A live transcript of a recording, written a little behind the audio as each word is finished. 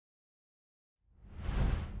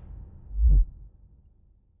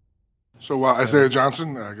So Isaiah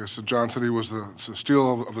Johnson, I guess John said he was the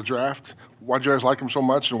steal of the draft. Why did you guys like him so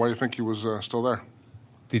much, and why do you think he was still there?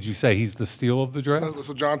 Did you say he's the steal of the draft?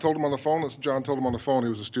 So John told him on the phone. John told him on the phone he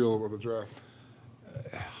was the steal of the draft.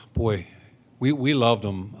 Boy, we loved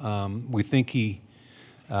him. We think he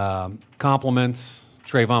complements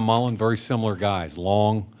Trayvon Mullen, very similar guys,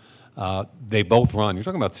 long. They both run. You're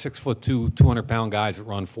talking about 6'2", 200-pound guys that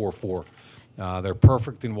run 4.4. They're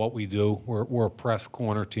perfect in what we do. We're a press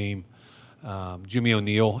corner team. Jimmy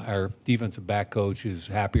O'Neill, our defensive back coach, is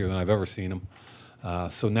happier than I've ever seen him.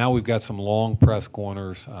 So now we've got some long press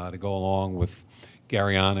corners to go along with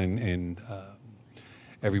Garyon and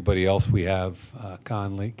everybody else we have,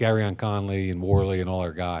 Garyon Conley and Worley and all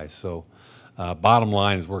our guys. So bottom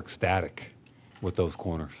line is we're ecstatic with those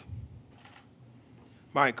corners.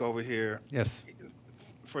 Mike, over here. Yes.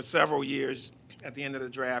 For several years, at the end of the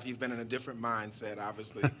draft, you've been in a different mindset,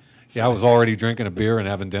 obviously. Yeah, I was already drinking a beer and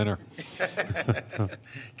having dinner.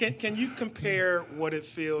 Can you compare what it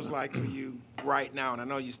feels like for you right now? And I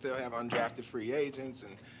know you still have undrafted free agents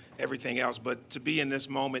and everything else, but to be in this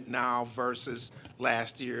moment now versus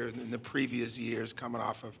last year and the previous years coming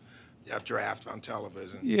off of a draft on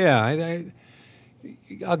television. Yeah,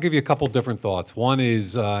 I'll give you a couple different thoughts. One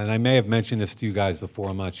is, and I may have mentioned this to you guys before,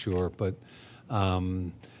 I'm not sure, but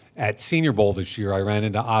at Senior Bowl this year, I ran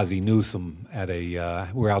into Ozzie Newsome at we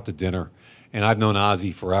were out to dinner, and I've known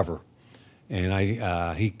Ozzie forever.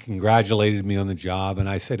 And he congratulated me on the job, and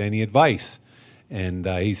I said, any advice? And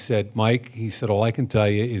he said, Mike, he said, all I can tell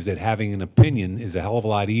you is that having an opinion is a hell of a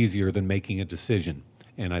lot easier than making a decision.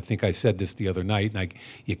 And I think I said this the other night, and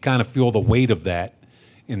you kind of feel the weight of that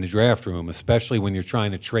in the draft room, especially when you're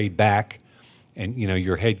trying to trade back, and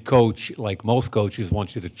your head coach, like most coaches,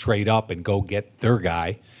 wants you to trade up and go get their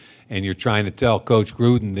guy, and you're trying to tell Coach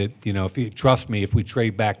Gruden that if you trust me, if we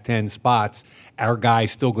trade back 10 spots, our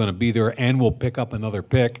guy's still going to be there, and we'll pick up another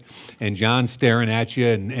pick. And John's staring at you,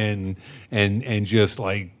 and just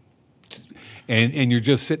like, and you're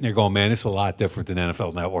just sitting there going, man, it's a lot different than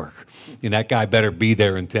NFL Network. That guy better be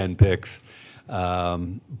there in 10 picks,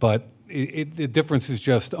 but. The difference is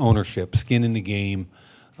just ownership, skin in the game.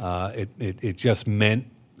 It just meant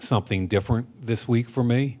something different this week for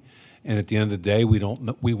me. And at the end of the day, we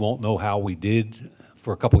won't know how we did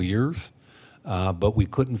for a couple of years, but we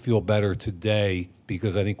couldn't feel better today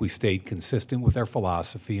because I think we stayed consistent with our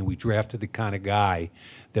philosophy and we drafted the kind of guy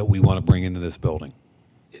that we want to bring into this building.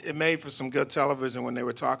 It made for some good television when they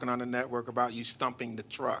were talking on the network about you stumping the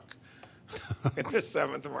truck in the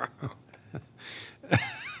 7th round.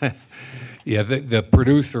 Yeah, the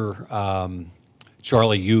producer,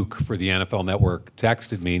 Charlie Uke for the NFL Network,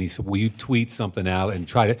 texted me and he said, will you tweet something out and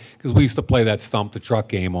try to, because we used to play that Stump the Truck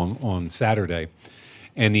game on Saturday.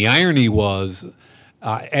 And the irony was,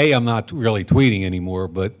 I'm not really tweeting anymore,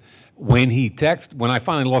 but when I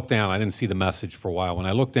finally looked down, I didn't see the message for a while. When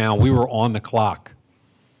I looked down, we were on the clock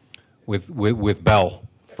with Bell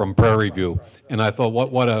from Prairie View. And I thought,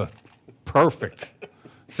 what a perfect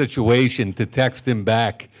situation to text him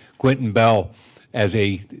back, Quentin Bell, as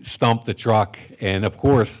a Stump the Truck. And of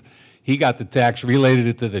course, he got the text, related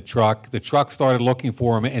it to the truck. The truck started looking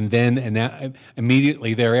for him, and then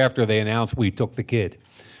immediately thereafter, they announced we took the kid.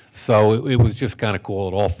 So it was just kind of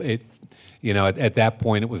cool. At that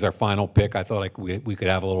point, it was our final pick. I thought we could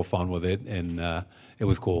have a little fun with it, and it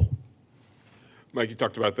was cool. Mike, you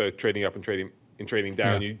talked about the trading up and trading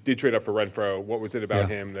down. Yeah. You did trade up for Renfro. What was it about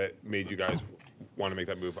him that made you guys want to make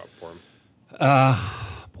that move up for him?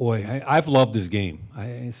 Boy, I've loved his game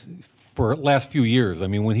for the last few years. I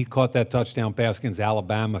mean, when he caught that touchdown pass against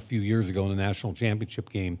Alabama a few years ago in the national championship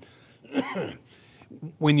game,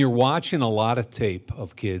 when you're watching a lot of tape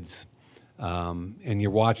of kids, and you're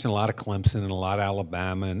watching a lot of Clemson and a lot of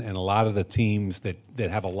Alabama and a lot of the teams that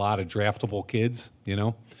have a lot of draftable kids,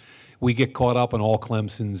 we get caught up in all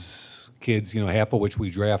Clemson's kids, half of which we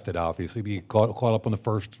drafted, obviously. We get caught up in the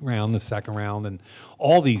first round, the second round, and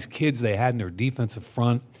all these kids they had in their defensive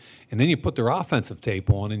front. And then you put their offensive tape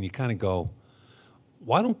on, and you kind of go,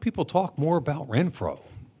 why don't people talk more about Renfro?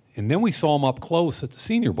 And then we saw him up close at the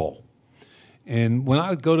Senior Bowl. And when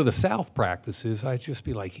I would go to the South practices, I'd just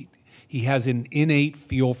be like, he has an innate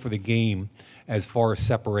feel for the game as far as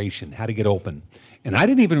separation, how to get open. And I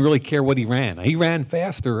didn't even really care what he ran. He ran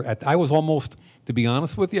faster. I was almost, to be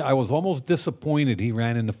honest with you, I was almost disappointed he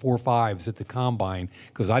ran in the 4.5s at the Combine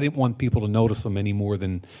because I didn't want people to notice him any more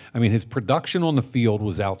than, his production on the field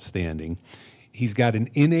was outstanding. He's got an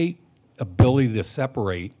innate ability to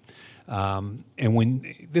separate. And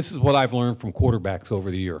this is what I've learned from quarterbacks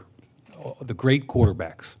over the year, the great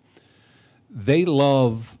quarterbacks. They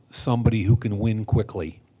love somebody who can win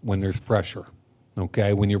quickly when there's pressure.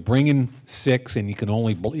 Okay, when you're bringing 6 and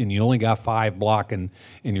you only got 5 blocking,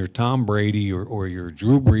 and you're Tom Brady or you're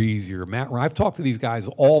Drew Brees, you're Matt Ryan. I've talked to these guys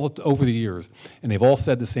over the years, and they've all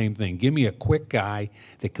said the same thing. Give me a quick guy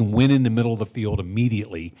that can win in the middle of the field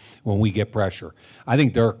immediately when we get pressure. I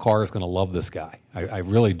think Derek Carr is going to love this guy. I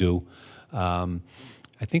really do.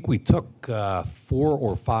 I think we took 4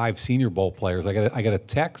 or 5 Senior Bowl players. I got a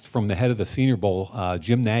text from the head of the Senior Bowl,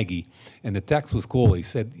 Jim Nagy, and the text was cool. He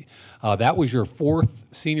said, that was your 4th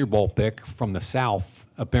Senior Bowl pick from the South.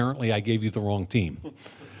 Apparently, I gave you the wrong team.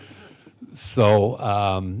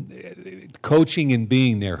 So coaching and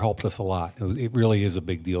being there helped us a lot. It really is a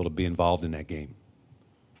big deal to be involved in that game.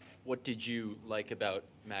 What did you like about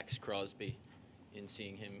Max Crosby in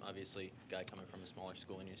seeing him, obviously, guy coming from a smaller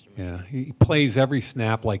school in Eastern Michigan? Yeah, he plays every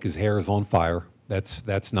snap like his hair is on fire.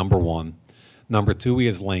 That's number 1. Number 2, he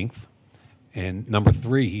has length. And number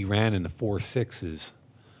 3, he ran in the 4.6s,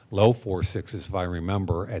 low 4.6s if I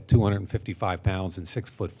remember, at 255 pounds and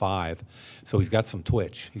 6'5". So he's got some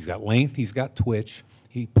twitch. He's got length, he's got twitch.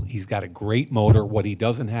 He's got a great motor. What he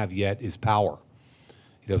doesn't have yet is power.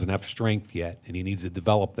 He doesn't have strength yet, and he needs to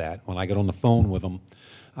develop that. When I got on the phone with him,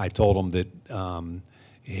 I told him that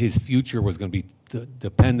his future was going to be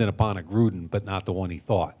dependent upon a Gruden, but not the one he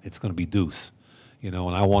thought. It's going to be Deuce, and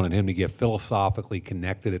I wanted him to get philosophically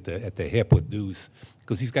connected at the hip with Deuce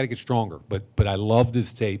because he's got to get stronger. But I loved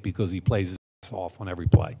his tape because he plays his ass off on every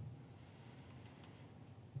play.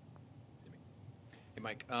 Hey,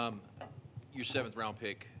 Mike, your 7th round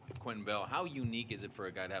pick, Quentin Bell. How unique is it for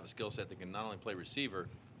a guy to have a skill set that can not only play receiver,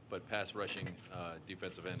 but pass rushing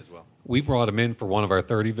defensive end as well? We brought him in for one of our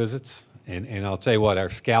 30 visits, and I'll tell you what, our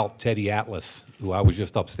scout, Teddy Atlas, who I was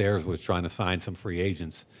just upstairs with trying to sign some free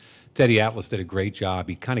agents, Teddy Atlas did a great job.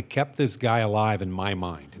 He kind of kept this guy alive in my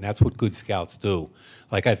mind, and that's what good scouts do.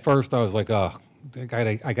 Like at first I was like, oh, I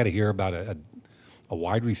got to hear about a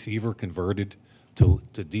wide receiver converted to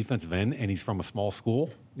defensive end, and he's from a small school.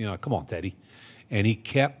 Come on, Teddy. And he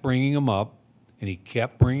kept bringing him up, and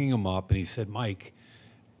he said, Mike,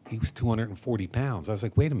 he was 240 pounds. I was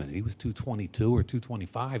like, wait a minute, he was 222 or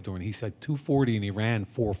 225 he said 240 and he ran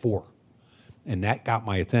 4.4. And that got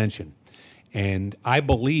my attention. And I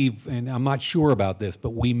believe, and I'm not sure about this, but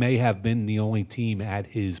we may have been the only team at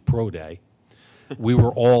his pro day. We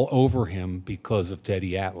were all over him because of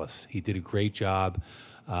Teddy Atlas. He did a great job.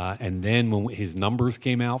 And then when his numbers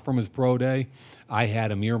came out from his pro day, I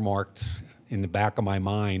had him earmarked in the back of my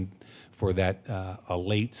mind for that a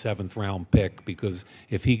late 7th round pick, because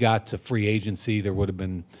if he got to free agency, there would have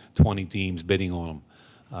been 20 teams bidding on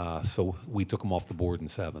him. So we took him off the board in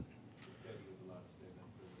 7.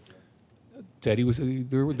 Teddy was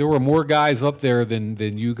there were more guys up there than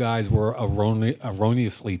you guys were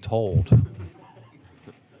erroneously told.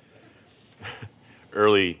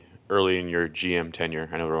 Early in your GM tenure,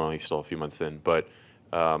 I know we're only still a few months in, but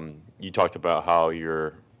you talked about how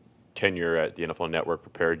your tenure at the NFL Network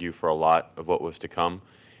prepared you for a lot of what was to come.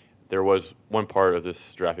 There was one part of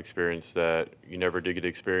this draft experience that you never did get to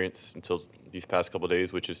experience until these past couple of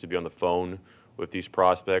days, which is to be on the phone with these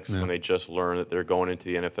prospects when they just learn that they're going into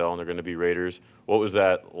the NFL and they're going to be Raiders. What was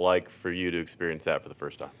that like for you to experience that for the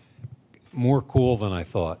first time? More cool than I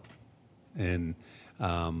thought. And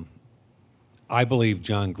I believe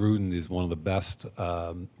John Gruden is one of the best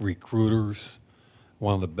recruiters,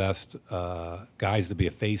 one of the best guys to be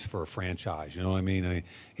a face for a franchise. You know what I mean?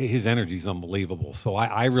 His energy is unbelievable. So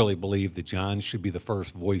I really believe that John should be the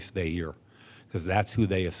first voice they hear, because that's who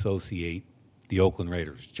they associate the Oakland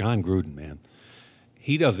Raiders. John Gruden, man.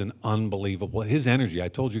 He does an unbelievable, his energy. I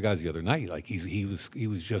told you guys the other night, like he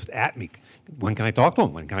was just at me. When can I talk to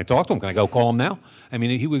him? When can I talk to him? Can I go call him now? I mean,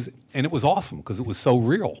 and it was awesome because it was so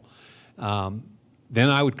real. Then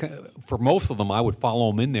I would, for most of them, I would follow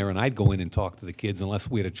him in there and I'd go in and talk to the kids unless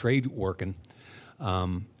we had a trade working.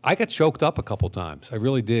 I got choked up a couple times. I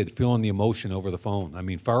really did, feeling the emotion over the phone. I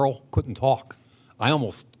mean, Farrell couldn't talk. I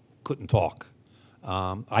almost couldn't talk.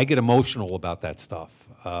 I get emotional about that stuff.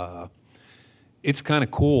 It's kind of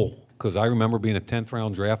cool because I remember being a 10th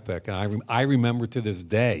round draft pick, and I remember to this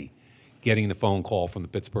day getting the phone call from the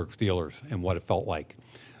Pittsburgh Steelers and what it felt like.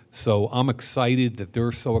 So I'm excited that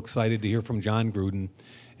they're so excited to hear from John Gruden,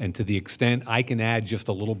 and to the extent I can add just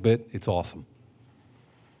a little bit, it's awesome.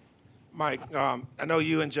 Mike, I know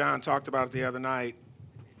you and John talked about it the other night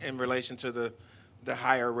in relation to the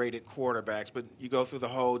higher-rated quarterbacks, but you go through the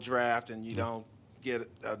whole draft and you don't get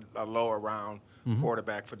a lower round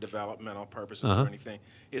quarterback for developmental purposes or anything.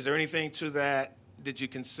 Is there anything to that? Did you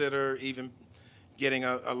consider even getting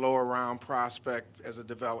a lower round prospect as a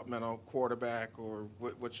developmental quarterback, or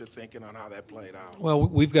what's your thinking on how that played out? Well,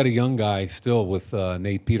 we've got a young guy still with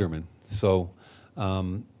Nate Peterman. So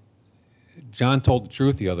John told the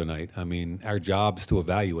truth the other night. I mean, our job's to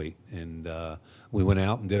evaluate, and we went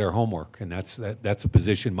out and did our homework, and that's a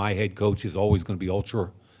position my head coach is always going to be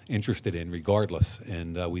ultra interested in, regardless.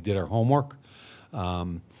 And we did our homework,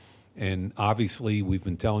 and obviously we've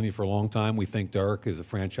been telling you for a long time we think Derek is a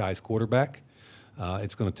franchise quarterback.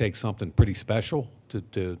 It's going to take something pretty special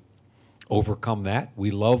to overcome that.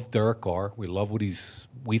 We love Derek Carr. We love what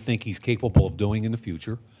we think he's capable of doing in the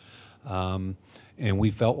future. And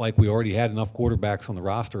we felt like we already had enough quarterbacks on the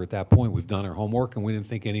roster at that point. We've done our homework, and we didn't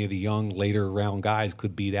think any of the young, later round guys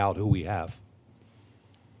could beat out who we have.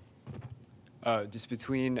 Just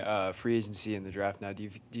between free agency and the draft now, do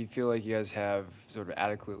you feel like you guys have sort of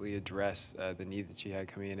adequately addressed the need that you had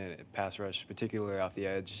coming in at pass rush, particularly off the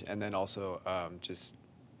edge, and then also just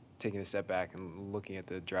taking a step back and looking at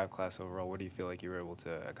the draft class overall, what do you feel like you were able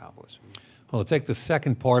to accomplish? Well, to take the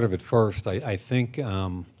second part of it first, I think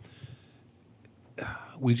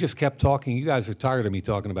we just kept talking. You guys are tired of me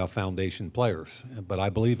talking about foundation players, but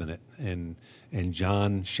I believe in it, and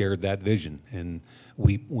John shared that vision, and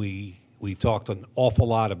we talked an awful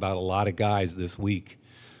lot about a lot of guys this week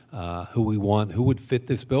who we want, who would fit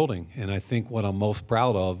this building, and I think what I'm most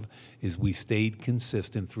proud of is we stayed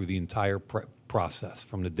consistent through the entire process.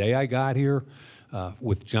 From the day I got here,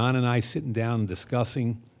 with John and I sitting down and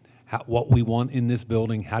discussing what we want in this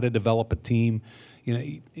building, how to develop a team. You know,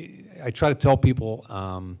 I try to tell people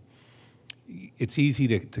it's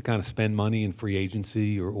easy to kind of spend money in free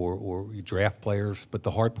agency or draft players, but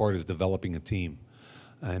the hard part is developing a team.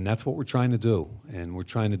 And that's what we're trying to do. And we're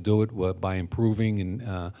trying to do it by improving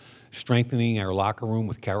and strengthening our locker room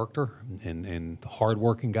with character and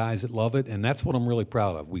hardworking guys that love it. And that's what I'm really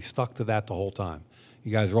proud of. We stuck to that the whole time.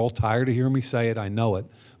 You guys are all tired of hearing me say it. I know it.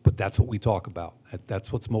 But that's what we talk about.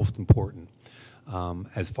 That's what's most important.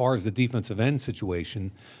 As far as the defensive end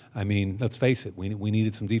situation, I mean, let's face it, we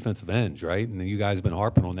needed some defensive ends, right? And you guys have been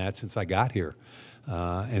harping on that since I got here.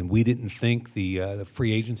 And we didn't think the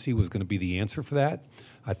free agency was going to be the answer for that.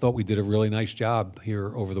 I thought we did a really nice job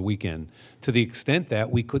here over the weekend, to the extent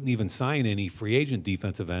that we couldn't even sign any free agent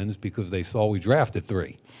defensive ends because they saw we drafted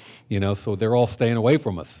 3. You know, so they're all staying away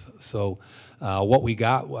from us. So what we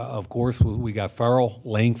got, of course, we got Farrell,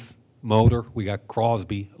 length, motor. We got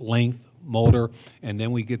Crosby, length, motor, and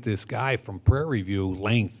then we get this guy from Prairie View,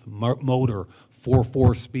 length, motor,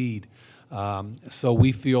 4.4 speed. So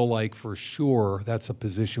we feel like for sure that's a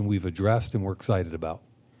position we've addressed and we're excited about.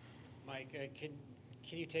 Mike,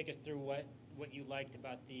 can you take us through what you liked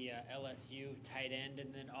about the LSU tight end,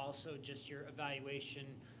 and then also just your evaluation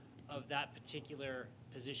of that particular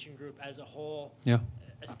position group as a whole? Yeah.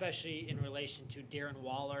 Especially in relation to Darren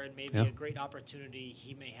Waller and maybe Yeah. a great opportunity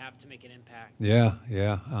he may have to make an impact. Yeah.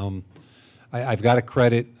 I've got to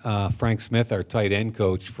credit Frank Smith, our tight end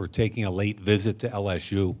coach, for taking a late visit to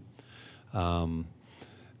LSU.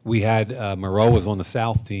 We had Moreau was on the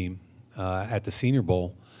South team at the Senior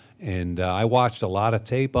Bowl, and I watched a lot of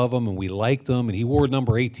tape of him, and we liked him. And he wore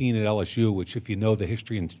number 18 at LSU, which, if you know the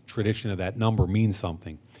history and tradition of that number, means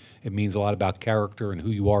something. It means a lot about character and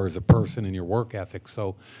who you are as a person and your work ethic.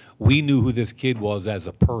 So we knew who this kid was as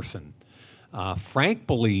a person. Frank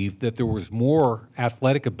believed that there was more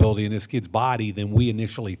athletic ability in this kid's body than we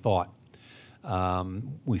initially thought.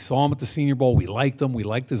 We saw him at the Senior Bowl. We liked him. We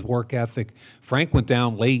liked his work ethic. Frank went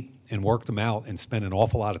down late and worked him out and spent an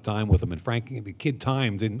awful lot of time with him. And Frank, the kid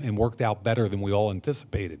timed and worked out better than we all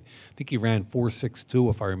anticipated. I think he ran 4.62,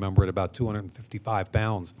 if I remember, at about 255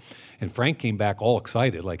 pounds. And Frank came back all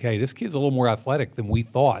excited, like, hey, this kid's a little more athletic than we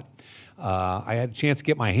thought. I had a chance to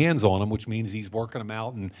get my hands on him, which means he's working him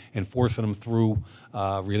out and forcing him through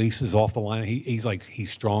releases off the line.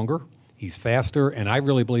 He's stronger, he's faster, and I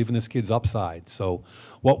really believe in this kid's upside. So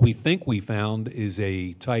what we think we found is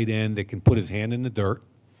a tight end that can put his hand in the dirt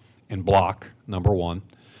and block, number one.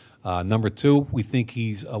 Number two, we think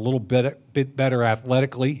he's a little bit better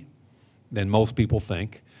athletically than most people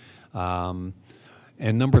think. And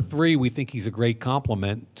number three, we think he's a great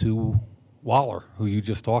complement to Waller, who you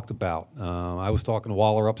just talked about. I was talking to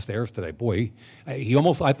Waller upstairs today. Boy, he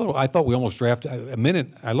almost. I thought we almost drafted. A minute,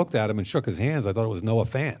 I looked at him and shook his hands. I thought it was Noah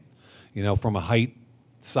Fant. You know, from a height,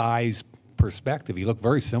 size perspective, he looked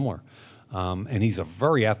very similar. And he's a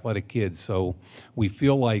very athletic kid. So we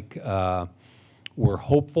feel like we're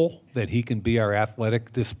hopeful that he can be our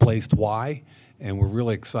athletic displaced Y, and we're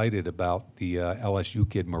really excited about the LSU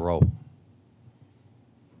kid Moreau.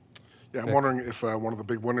 Yeah, I'm wondering if one of the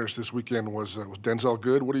big winners this weekend was Denzel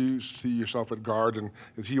Good. What do you see yourself at guard, and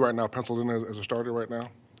is he right now penciled in as a starter right now?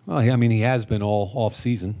 Well, I mean, he has been all off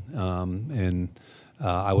season, and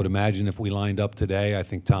I would imagine if we lined up today, I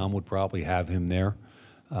think Tom would probably have him there.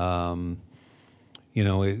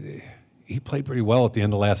 he played pretty well at the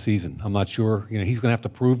end of last season. I'm not sure. He's going to have to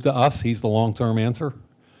prove to us he's the long-term answer.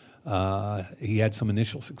 He had some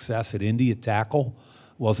initial success at Indy at tackle,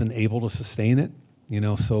 wasn't able to sustain it.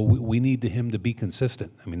 So we need him to be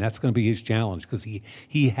consistent. I mean, that's going to be his challenge because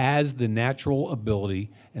he has the natural ability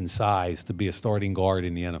and size to be a starting guard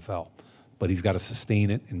in the NFL, but he's got to sustain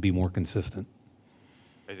it and be more consistent.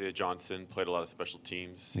 Isaiah Johnson played a lot of special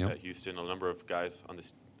teams Yep. at Houston. A number of guys on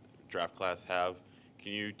this draft class have.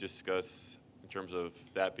 Can you discuss in terms of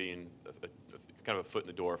that being kind of a foot in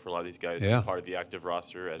the door for a lot of these guys, Yeah. part of the active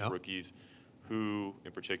roster as Yep. rookies? Who,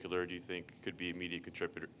 in particular, do you think could be immediate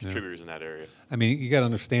contributors in that area? I mean, you got to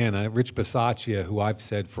understand, Rich Bisaccia, who I've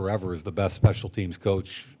said forever is the best special teams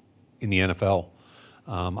coach in the NFL.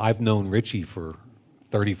 I've known Richie for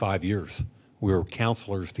 35 years. We were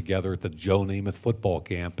counselors together at the Joe Namath football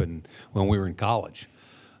camp and when we were in college.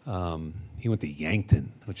 He went to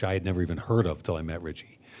Yankton, which I had never even heard of till I met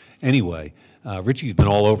Richie. Anyway, Richie's been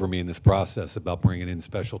all over me in this process about bringing in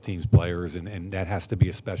special teams players, and that has to be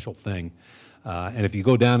a special thing. And if you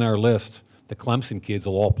go down our list, the Clemson kids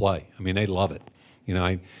will all play. I mean, they love it.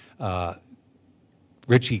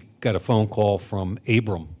 Richie got a phone call from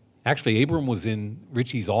Abram. Actually, Abram was in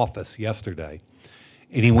Richie's office yesterday,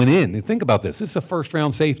 and he went in. And think about this. This is a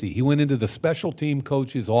first-round safety. He went into the special team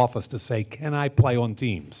coach's office to say, can I play on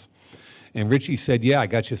teams? And Richie said, yeah, I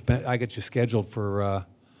got you scheduled for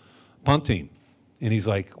punt team. And he's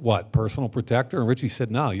like, what, personal protector? And Richie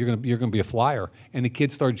said, no, you're gonna be a flyer. And the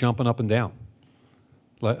kids started jumping up and down.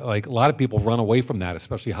 Like a lot of people run away from that,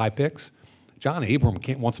 especially high picks. John Abram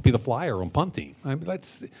wants to be the flyer on punt team. I mean,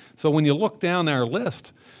 so when you look down our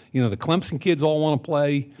list, the Clemson kids all want to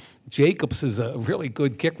play. Jacobs is a really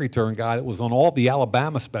good kick return guy that was on all the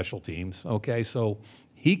Alabama special teams. Okay, so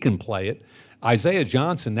he can play it. Isaiah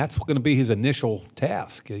Johnson, that's going to be his initial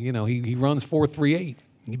task. He runs 4.38.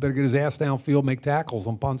 He better get his ass downfield, make tackles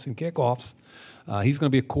on punts and kickoffs. He's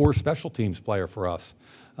going to be a core special teams player for us.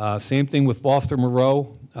 Same thing with Foster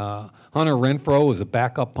Moreau. Hunter Renfro is a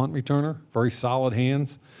backup punt returner, very solid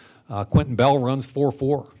hands. Quentin Bell runs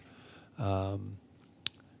 4.4.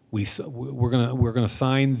 We're gonna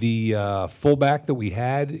sign the fullback that we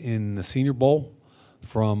had in the Senior Bowl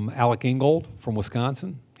from Alec Ingold from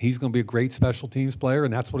Wisconsin. He's going to be a great special teams player,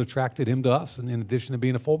 and that's what attracted him to us, and in addition to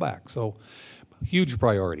being a fullback. So huge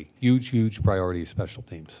priority, huge priority of special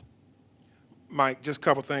teams. Mike, just a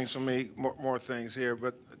couple things from me, more things here,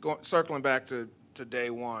 but circling back to day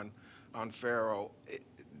one on Farrell,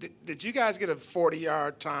 did you guys get a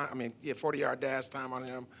 40-yard time? 40-yard dash time on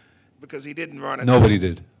him because he didn't run it. Nobody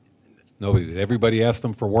did. Everybody asked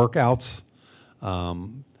him for workouts.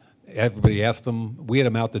 Everybody asked him. We had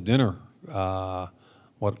him out to dinner,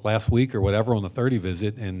 last week or whatever on the 30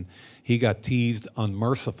 visit, and he got teased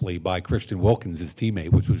unmercifully by Christian Wilkins, his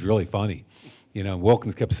teammate, which was really funny.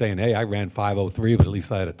 Wilkins kept saying, hey, I ran 5.03, but at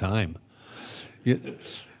least I had a time.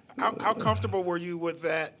 How comfortable were you with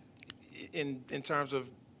that in terms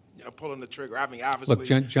of pulling the trigger? I mean, obviously,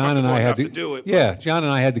 look, John and I had to do it. Yeah, John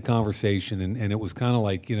and I had the conversation, and it was kind of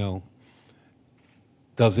like,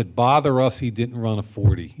 does it bother us he didn't run a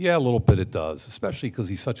 40? Yeah, a little bit it does, especially because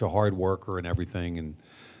he's such a hard worker and everything. And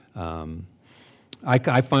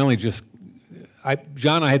I finally John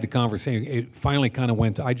and I had the conversation. It finally kind of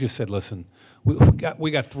went to, I just said, listen,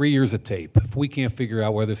 we got 3 years of tape. If we can't figure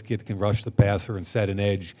out where this kid can rush the passer and set an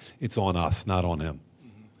edge, it's on us, not on him.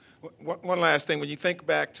 Mm-hmm. One last thing. When you think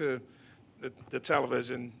back to the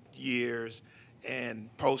television years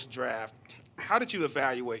and post-draft, how did you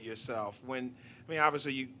evaluate yourself?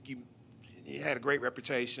 Obviously you had a great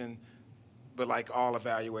reputation, but like all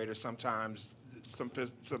evaluators, sometimes some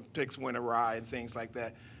picks went awry and things like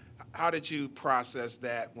that. How did you process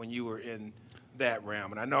that when you were in that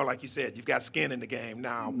realm? And I know, like you said, you've got skin in the game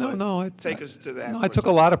now. Take us to that. No, I took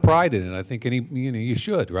a lot of pride in it. I think you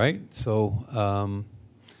should, right? So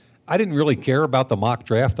I didn't really care about the mock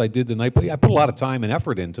draft I did the night. I put a lot of time and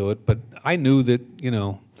effort into it, but I knew that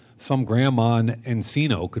some grandma in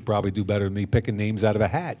Encino could probably do better than me picking names out of a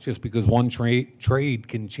hat, just because one trade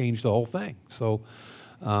can change the whole thing. So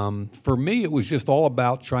for me, it was just all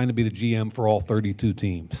about trying to be the GM for all 32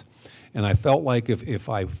 teams. And I felt like if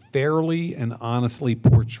I fairly and honestly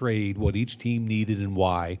portrayed what each team needed and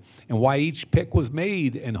why each pick was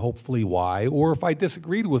made and hopefully why, or if I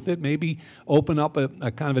disagreed with it, maybe open up a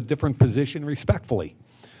kind of a different position respectfully.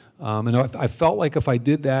 And I felt like if I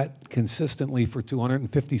did that consistently for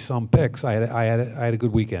 250-some picks, I had a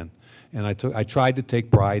good weekend. And I tried to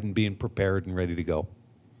take pride in being prepared and ready to go.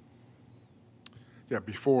 Yeah,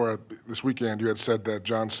 before this weekend, you had said that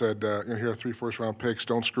John said, here are 3 first-round picks.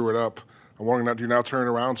 Don't screw it up. I'm wondering, now, do you now turn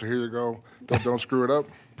around? So here you go. Don't screw it up.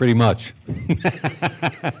 Pretty much.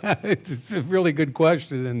 It's a really good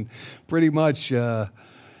question, and pretty much, I'll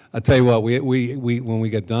tell you what. We when we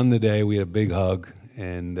got done today, we had a big hug,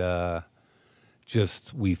 and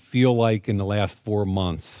we feel like in the last 4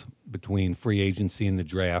 months between free agency and the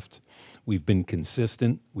draft, we've been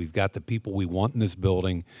consistent. We've got the people we want in this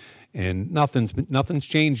building, and nothing's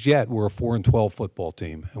changed yet. We're a 4-12 football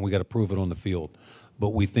team, and we got to prove it on the field.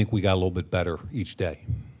 But we think we got a little bit better each day.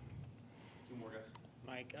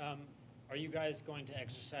 Mike, are you guys going to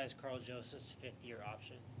exercise Carl Joseph's fifth-year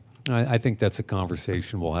option? I think that's a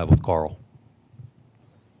conversation we'll have with Carl.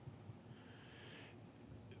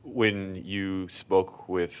 When you spoke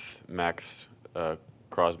with Max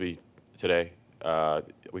Crosby today,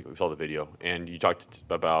 we saw the video, and you talked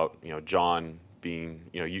about, John being,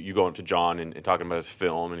 you going up to John and talking about his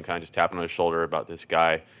film and kind of just tapping on his shoulder about this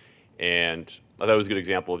guy. And I thought it was a good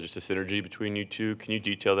example of just the synergy between you two. Can you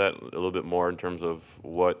detail that a little bit more in terms of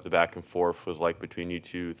what the back and forth was like between you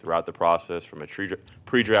two throughout the process from a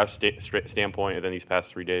pre-draft standpoint and then these past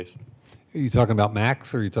 3 days? Are you talking about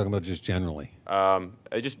Max, or are you talking about just generally?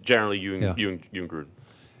 Just generally, you and Gruden.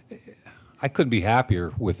 I couldn't be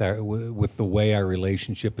happier with the way our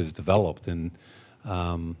relationship has developed, and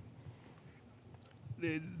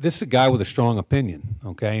this is a guy with a strong opinion,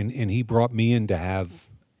 okay, and he brought me in to have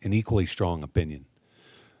an equally strong opinion,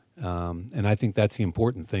 and I think that's the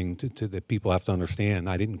important thing that people have to understand.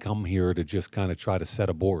 I didn't come here to just kind of try to set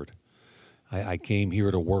a board. I came here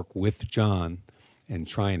to work with John and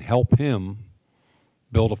try and help him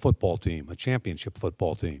build a football team, a championship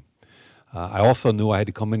football team. I also knew I had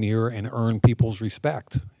to come in here and earn people's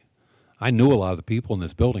respect. I knew a lot of the people in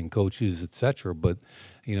this building, coaches, et cetera, but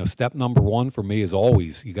step number one for me is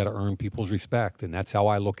always you got to earn people's respect, and that's how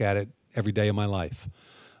I look at it every day of my life.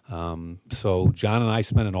 So John and I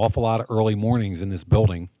spent an awful lot of early mornings in this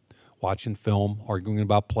building watching film, arguing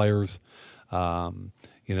about players.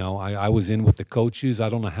 I was in with the coaches, I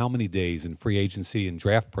don't know how many days in free agency and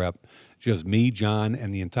draft prep, just me, John,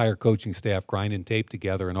 and the entire coaching staff grinding tape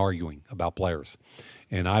together and arguing about players.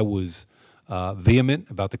 And I was vehement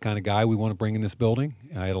about the kind of guy we want to bring in this building.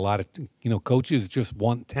 I had a lot of, coaches just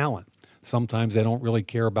want talent. Sometimes they don't really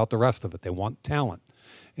care about the rest of it. They want talent.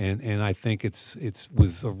 And I think it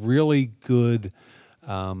was a really good,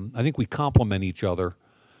 I think we complement each other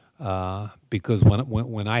because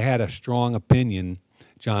when I had a strong opinion,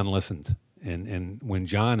 John listened. And when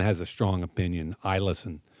John has a strong opinion, I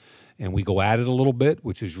listen. And we go at it a little bit,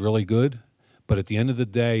 which is really good. But at the end of the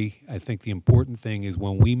day, I think the important thing is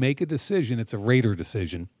when we make a decision, it's a Raider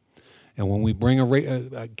decision. And when we bring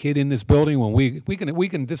a kid in this building, when we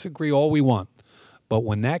can disagree all we want. But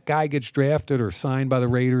when that guy gets drafted or signed by the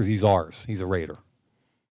Raiders, he's ours. He's a Raider.